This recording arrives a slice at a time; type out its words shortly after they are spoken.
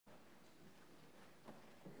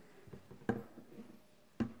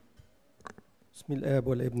بسم الآب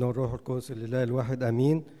والابن والروح القدس الإله الواحد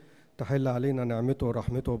آمين. تحل علينا نعمته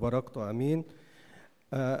ورحمته وبركته آمين.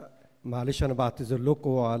 معلش أنا بعتذر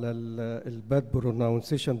لكم على الباد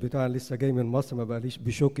بروناونسيشن بتاعي، لسه جاي من مصر، ما بقاليش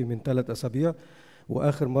بشوكي من 3 أسابيع،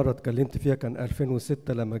 وآخر مرة اتكلمت فيها كان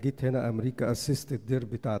 2006 لما جيت هنا أمريكا أسست الدير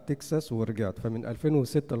بتاع تكساس ورجعت، فمن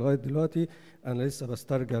 2006 لغاية دلوقتي أنا لسه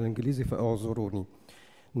بسترجع الإنجليزي فاعذروني.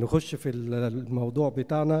 نخش في الموضوع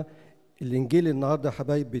بتاعنا. الإنجيل النهاردة يا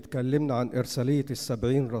حبايب بيتكلمنا عن إرسالية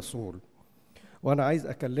ال70 رسول، وأنا عايز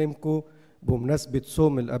أكلمكم بمناسبة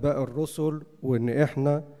صوم الآباء الرسل، وإن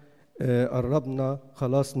إحنا قربنا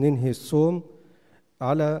خلاص ننهي الصوم،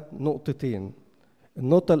 على نقطتين.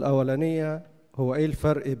 النقطة الأولانية هو إيه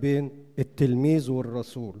الفرق بين التلميذ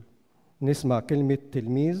والرسول. نسمع كلمة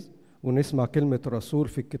تلميذ ونسمع كلمة رسول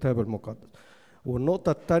في الكتاب المقدس.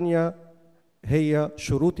 والنقطة الثانية هي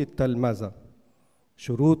شروط التلمذة،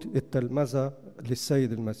 شروط التلمذة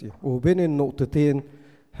للسيد المسيح. وبين النقطتين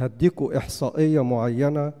هديكوا إحصائية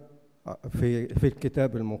معينة في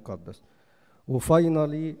الكتاب المقدس.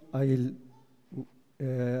 وفاينالي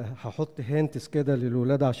هحط هنتس كده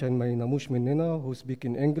للولاد عشان ما يناموش مننا. who speak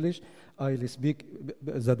in English I'll speak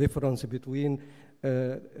the difference between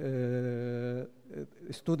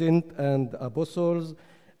student and apostles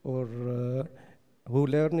or who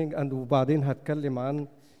learning, and وبعدين هتكلم عن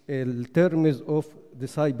الترمز اوف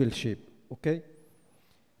discipleship. اوكي،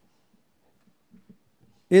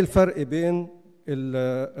 ايه الفرق بين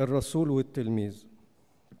الرسول والتلميذ؟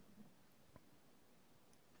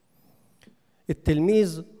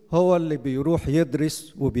 التلميذ هو اللي بيروح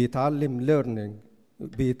يدرس وبيتعلم، learning،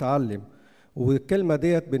 بيتعلم. والكلمة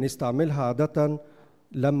ديت بنستعملها عادة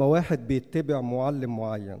لما واحد بيتبع معلم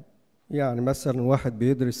معين. يعني مثلا واحد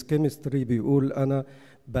بيدرس كيمستري بيقول أنا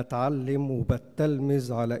بتعلم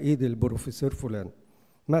وبتلمذ على ايد البروفيسور فلان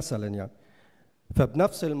مثلا يعني.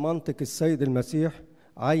 فبنفس المنطق السيد المسيح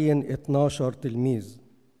عين 12 تلميذ،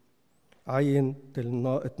 عين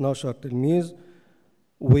 12 تلميذ.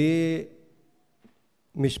 ومش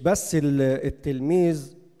بس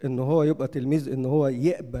التلميذ ان هو يبقى تلميذ ان هو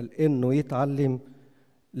يقبل انه يتعلم،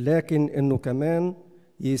 لكن انه كمان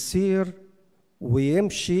يسير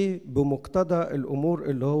ويمشي بمقتضى الامور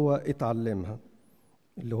اللي هو اتعلمها،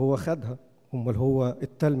 اللي هو خدها. امال هو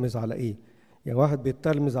التلمذ على ايه؟ يعني واحد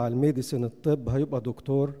بيتلمذ على الميديسين، الطب، هيبقى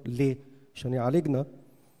دكتور ليه؟ عشان يعالجنا.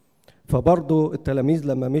 فبرضه التلاميذ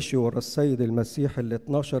لما مشيوا ورا السيد المسيح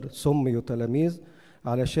ال12 سميوا تلاميذ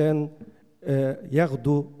علشان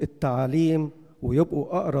ياخدوا التعاليم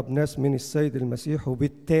ويبقوا اقرب ناس من السيد المسيح،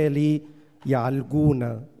 وبالتالي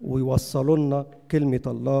يعالجونا ويوصلوا لنا كلمة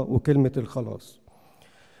الله وكلمة الخلاص.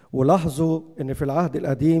 ولاحظوا ان في العهد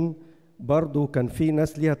القديم برضو كان في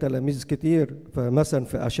ناس ليها تلاميذ كتير. فمثلا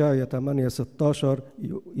في أشعيا 8:16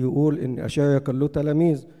 يقول إن أشعيا كان له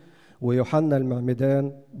تلاميذ، ويوحنا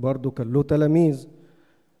المعمدان برضو كان له تلاميذ،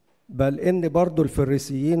 بل إن برضو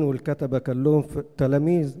الفريسيين والكتبة كان لهم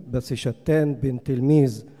تلاميذ. بس شتان بين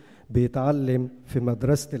تلميذ بيتعلم في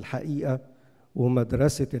مدرسة الحقيقة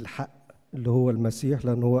ومدرسة الحق اللي هو المسيح،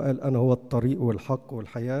 لأنه هو قال أنا هو الطريق والحق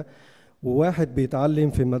والحياة، وواحد بيتعلم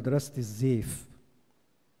في مدرسة الزيف.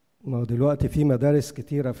 ما هو دلوقتي في مدارس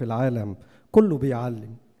كتيرة في العالم، كله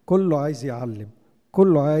بيعلم، كله عايز يعلم،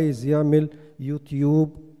 كله عايز يعمل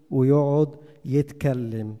يوتيوب ويقعد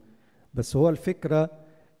يتكلم. بس هو الفكرة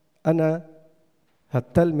أنا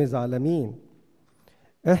هتلمذ على مين؟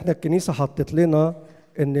 إحنا الكنيسة حطت لنا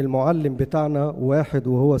إن المعلم بتاعنا واحد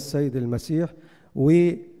وهو السيد المسيح،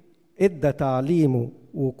 وإدى تعليمه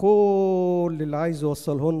وكل اللي عايز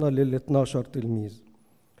يوصله لنا لل12 تلميذ.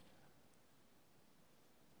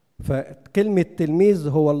 فكلمة تلميذ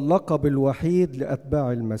هو اللقب الوحيد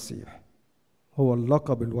لأتباع المسيح، هو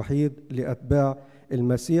اللقب الوحيد لأتباع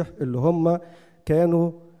المسيح، اللي هم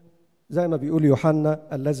كانوا زي ما بيقول يوحنا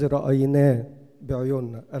الذي رأيناه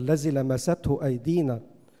بعيوننا، الذي لمسته أيدينا.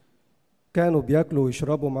 كانوا بياكلوا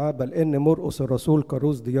ويشربوا معاه، بل إن مرقس الرسول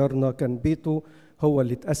كروز ديارنا كان بيته هو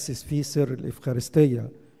اللي تأسس فيه سر الإفخارستية.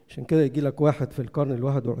 عشان كده يجي لك واحد في القرن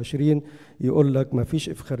 21 يقول لك ما فيش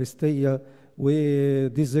إفخارستية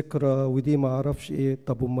ودي ذكرى ودي ما اعرفش ايه.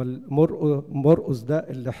 طب امال مرقس ده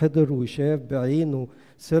اللي حضر وشاف بعينه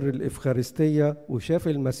سر الإفخارستية وشاف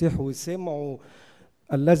المسيح وسمعه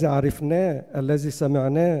الذي عرفناه الذي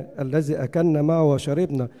سمعناه الذي أكلنا معه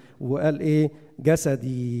وشربنا، وقال ايه؟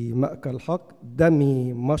 جسدي مأكل حق،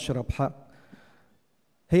 دمي مشرب حق.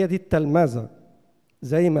 هي دي التلمذة.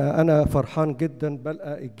 زي ما أنا فرحان جدا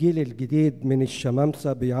بلقى الجيل الجديد من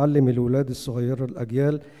الشمامسة بيعلم الولاد الصغيرة،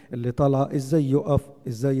 الأجيال اللي طالعة إزاي يقف،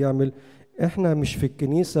 إزاي يعمل. إحنا مش في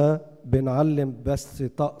الكنيسة بنعلم بس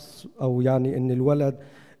طقس، أو يعني إن الولد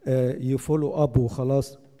يفولو أب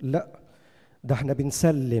وخلاص، لا. ده احنا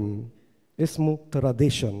بنسلم، اسمه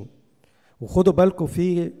تراديشن. وخدوا بالكم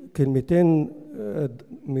في كلمتين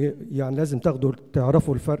يعني لازم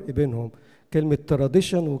تعرفوا الفرق بينهم، كلمة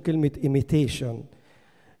تراديشن وكلمة ايميتيشن.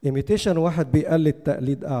 ايميتيشن واحد بيقلد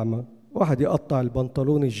تقليد أعمى، واحد يقطع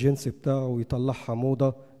البنطلون الجينز بتاعه ويطلعها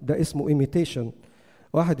موضة، ده اسمه ايميتيشن.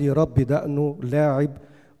 واحد يربي دقنه لاعب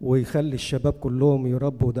ويخلي الشباب كلهم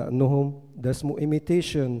يربوا دقنهم، ده اسمه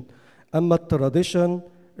ايميتيشن. أما التراديشن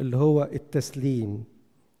اللي هو التسليم،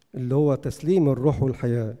 اللي هو تسليم الروح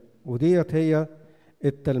والحياة، وديت هي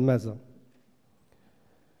التلمذة.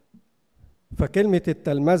 فكلمة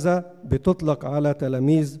التلمذة بتطلق على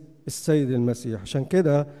تلاميذ السيد المسيح. عشان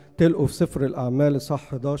كده تلقوا في سفر الأعمال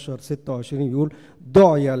صح 11:26 يقول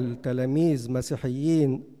دعي التلاميذ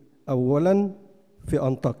مسيحيين أولا في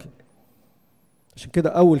أنطاكيا. عشان كده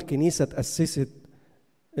أول كنيسة تأسست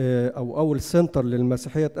أو أول سنتر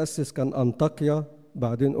للمسيحية تأسس كان أنطاكيا،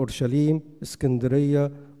 بعدين أورشليم،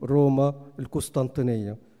 اسكندرية، روما،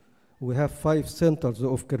 القسطنطينية. We have 5 centers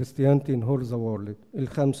of Christianity in whole the world.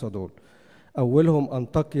 الخمسة دول أولهم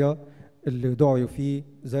أنطاكيا اللي دعوا فيه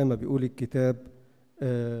زي ما بيقول الكتاب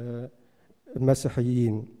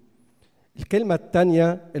مسيحيين. الكلمة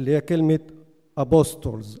الثانية اللي هي كلمة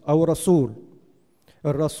أبوستولز أو رسول.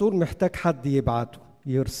 الرسول محتاج حد يبعته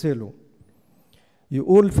يرسله.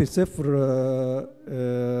 يقول في سفر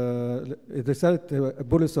رسالة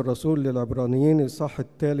بولس الرسول للعبرانيين الصح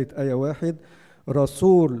 3 آية 1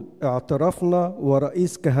 رسول اعترافنا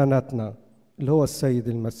ورئيس كهنتنا اللي هو السيد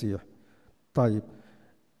المسيح. طيب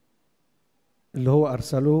اللي هو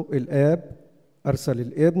أرسله الآب، أرسل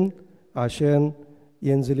الابن عشان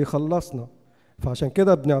ينزل يخلصنا. فعشان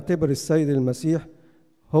كده بنعتبر السيد المسيح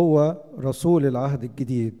هو رسول العهد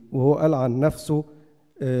الجديد، وهو قال عن نفسه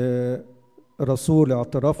رسول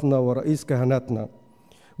اعترافنا ورئيس كهنتنا،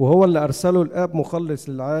 وهو اللي أرسله الآب مخلص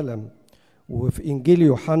للعالم. وفي إنجيل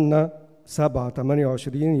يوحنا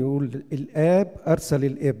 7:28 يقول الآب أرسل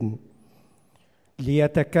الابن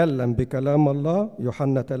ليتكلم بكلام الله،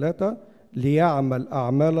 يوحنا 3 ليعمل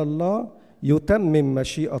أعمال الله، يتمم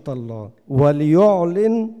مشيئة الله،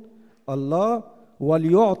 وليعلن الله،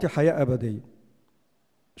 وليعطي حياة أبدية.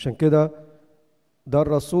 عشان كده ده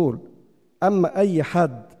الرسول. أما أي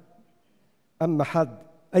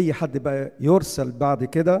حد بقى يرسل بعد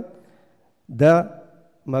كده ده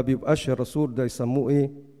ما بيبقاش الرسول، ده يسموه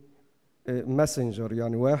إيه؟ ماسنجر،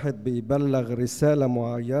 يعني واحد بيبلغ رسالة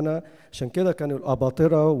معينة. عشان كده كانوا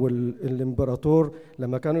الأباطرة والإمبراطور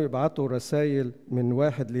لما كانوا يبعتوا رسائل من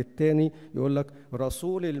واحد للتاني يقول لك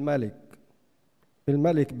رسول الملك.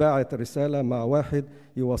 الملك باعت رسالة مع واحد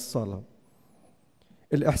يوصلها.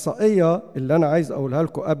 الإحصائية اللي أنا عايز أقولها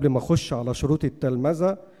لكم قبل ما أخش على شروط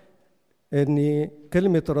التلمذة إن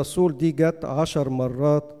كلمة رسول دي جت 10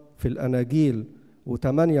 مرات في الأناجيل،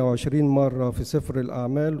 و28 مرة في سفر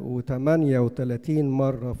الأعمال، و38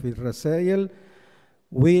 مرة في الرسائل،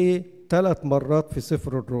 و3 مرات في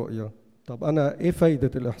سفر الرؤيا. طب أنا إيه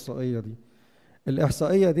فايدة الإحصائية دي؟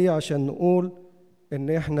 الإحصائية دي عشان نقول إن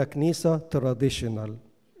إحنا كنيسة تراديشنال،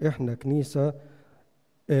 إحنا كنيسة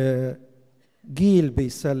جيل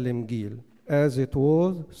بيسلم جيل. As it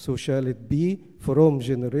was so shall it be from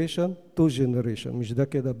generation to generation. مش ده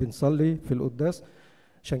كده بنصلي في القداس؟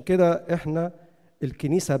 عشان كده إحنا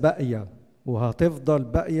الكنيسة باقية وهتفضل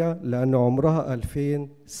باقية لأن عمرها 2000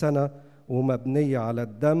 سنة، ومبنية على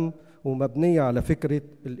الدم، ومبنية على فكرة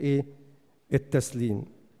التسليم.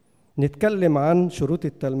 نتكلم عن شروط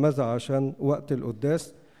التلمذة عشان وقت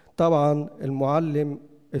القداس. طبعا المعلم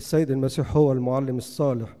السيد المسيح هو المعلم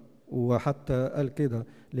الصالح، وحتى قال كده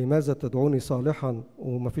لماذا تدعوني صالحا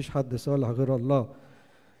ومفيش حد صالح غير الله.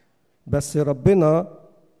 بس ربنا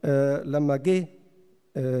لما جه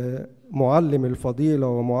معلم الفضيلة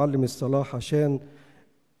ومعلم الصلاح عشان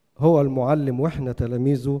هو المعلم واحنا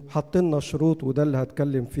تلاميذه، حطلنا شروط، وده اللي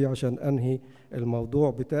هتكلم فيه عشان انهي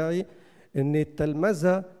الموضوع بتاعي. ان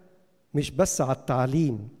التلمذة مش بس على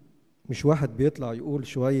التعليم، مش واحد بيطلع يقول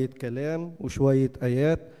شوية كلام وشوية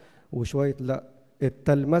آيات وشوية، لا،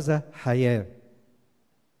 التلمذة حياة.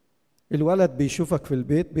 الولد بيشوفك في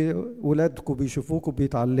البيت، ولادكم بيشوفوكوا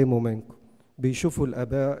بيتعلموا منكم، بيشوفوا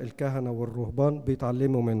الآباء الكهنة والرهبان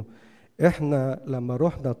بيتعلموا منه. احنا لما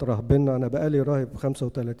رحنا ترهبنا، انا بقالي راهب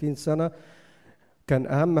 35 سنة، كان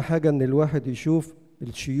اهم حاجة ان الواحد يشوف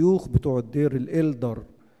الشيوخ بتوع الدير الإلدر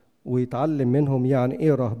ويتعلم منهم يعني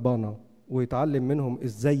ايه رهبانة، ويتعلم منهم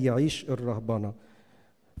ازاي يعيش الرهبانة.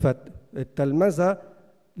 فالتلمذة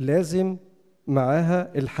لازم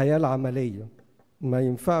معاها الحياة العملية، ما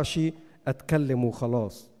ينفعش اتكلم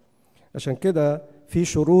وخلاص. عشان كده في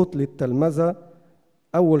شروط للتلمذة.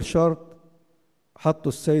 اول شرط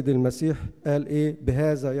حطوا السيد المسيح قال ايه؟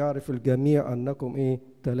 بهذا يعرف الجميع انكم ايه؟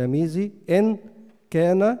 تلاميذي ان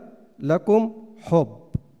كان لكم حب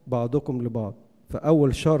بعضكم لبعض.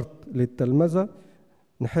 فاول شرط للتلمذة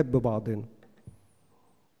نحب بعضنا.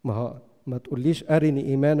 ما تقوليش ارني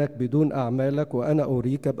ايمانك بدون اعمالك وانا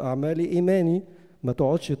اريك باعمالي ايماني. ما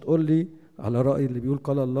تقعدش تقول لي على رأي اللي بيقول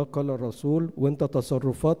قال الله قال الرسول وانت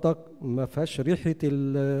تصرفاتك ما فيهاش ريحة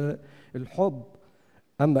الحب.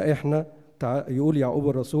 اما احنا يقول يعقوب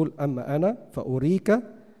الرسول اما انا فاريك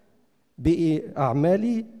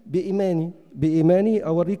باعمالي بايماني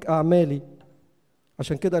اوريك اعمالي.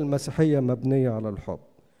 عشان كده المسيحية مبنية على الحب.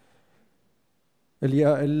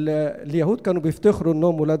 اليهود كانوا بيفتخروا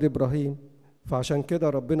انهم ولاد ابراهيم، فعشان كده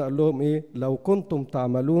ربنا قال لهم ايه؟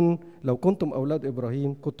 لو كنتم اولاد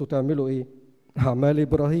ابراهيم كنتوا تعملوا ايه؟ اعمال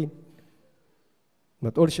ابراهيم. ما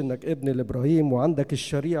تقولش انك ابن لابراهيم وعندك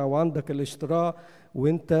الشريعة وعندك الاشتراع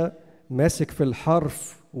وانت ماسك في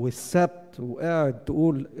الحرف والسبت وقاعد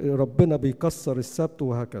تقول ربنا بيكسر السبت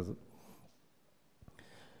وهكذا.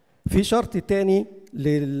 في شرط تاني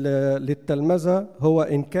للتلمذة، هو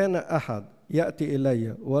إن كان أحد يأتي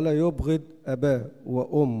إلي ولا يبغض أباه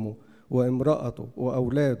وأمه وامرأته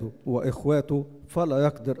وأولاده وإخواته فلا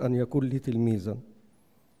يقدر أن يكون لي تلميذا،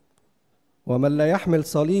 ومن لا يحمل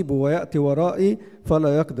صليبه ويأتي ورائي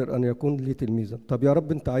فلا يقدر أن يكون لي تلميذا. طب يا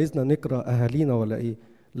رب أنت عايزنا نكره أهالينا ولا إيه؟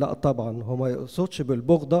 لا طبعا، هو ما يقصدش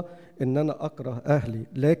بالبغضة إن أنا أكره أهلي،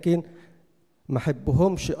 لكن ما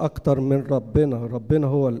أحبهمش أكتر من ربنا. ربنا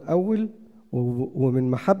هو الأول،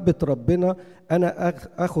 ومن محبة ربنا أنا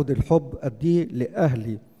أخد الحب أديه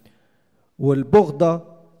لأهلي. والبغضة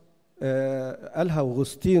قالها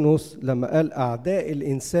أغسطينوس لما قال أعداء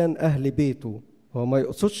الإنسان أهل بيته. هو ما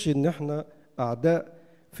يقصدش إن إحنا أعداء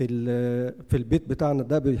في البيت بتاعنا،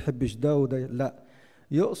 ده بيحبش ده وده، لا،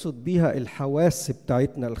 يقصد بيها الحواس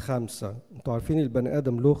بتاعتنا الخمسة. انتوا عارفين البني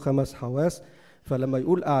آدم له 5 حواس، فلما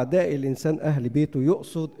يقول أعداء الإنسان أهل بيته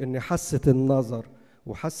يقصد إن حاسة النظر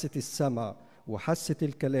وحاسة السمع وحاسة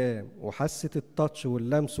الكلام وحاسة التاتش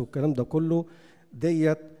واللمس والكلام ده كله،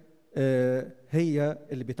 ديت هي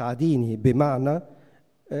اللي بتعاديني. بمعنى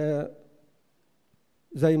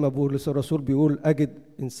زي ما بولس الرسول بيقول أجد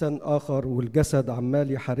إنسان آخر والجسد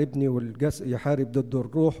عمال يحاربني، والجسد يحارب ضد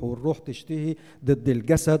الروح والروح تشتهي ضد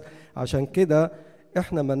الجسد. عشان كده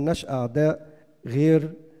إحنا ملناش أعداء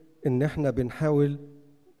غير إن إحنا بنحاول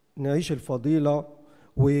نعيش الفضيلة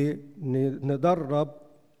وندرب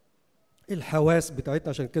الحواس بتاعتنا.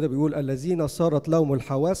 عشان كده بيقول الذين صارت لهم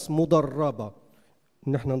الحواس مدربة،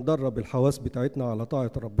 إن إحنا ندرب الحواس بتاعتنا على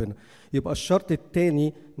طاعة ربنا. يبقى الشرط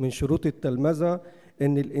الثاني من شروط التلمذة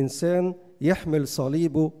إن الإنسان يحمل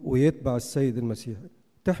صليبه ويتبع السيد المسيح.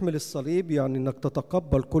 تحمل الصليب يعني إنك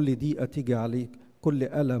تتقبل كل ضيقة تيجي عليك، كل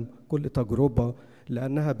ألم، كل تجربة،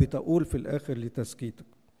 لأنها بتقول في الآخر لتسكيتك.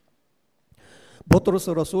 بطرس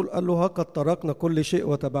الرسول قال له هقد تركنا كل شيء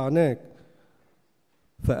وتبعناك.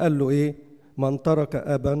 فقال له إيه؟ من ترك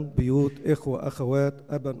أبا، بيوت، إخوة، أخوات،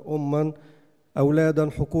 أبا، أما، أولادا،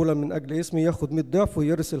 حقولا من أجل اسمي ياخد 100 ضعف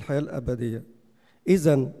ويرث الحياة الأبدية.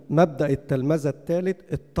 إذن مبدأ التلمذة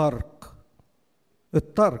الثالث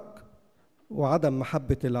الترك وعدم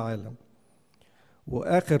محبة العالم.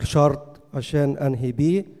 وآخر شرط عشان أنهي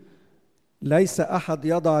بيه، ليس أحد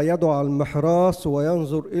يضع يده على المحراث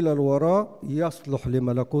وينظر إلى الوراء يصلح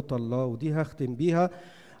لملكوت الله. ودي هختم بيها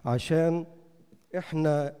عشان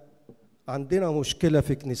إحنا عندنا مشكلة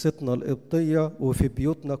في كنيستنا القبطية وفي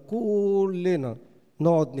بيوتنا، كلنا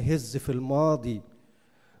نقعد نهز في الماضي.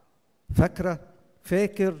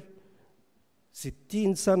 فاكر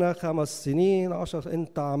 60 سنة، 5 سنين، 10،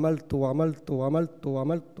 انت عملت وعملت وعملت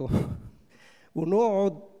وعملت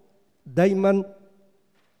ونقعد دايما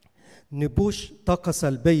نبوش طاقة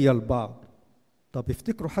سلبية لبعض. طب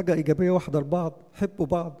افتكروا حاجة إيجابية واحدة لبعض، حبوا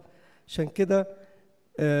بعض. عشان كده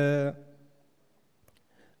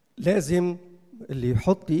لازم اللي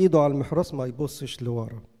يحط ايده على المحراث ما يبصش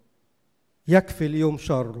لورا. يكفي اليوم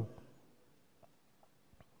شره،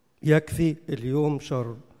 يكفي اليوم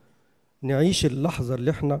شر. نعيش اللحظة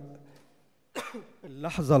اللي احنا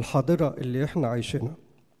اللحظة الحاضرة اللي احنا عايشينها.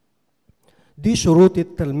 دي شروط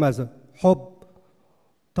التلمذة: حب،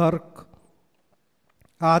 ترك،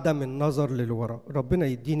 عدم النظر للوراء. ربنا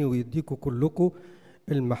يديني ويديكم كلكم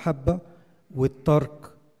المحبة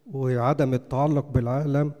والترك وعدم التعلق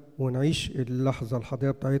بالعالم، ونعيش اللحظة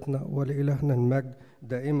الحاضرة بتاعتنا. ولإلهنا المجد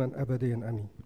دائما أبديا، أمين.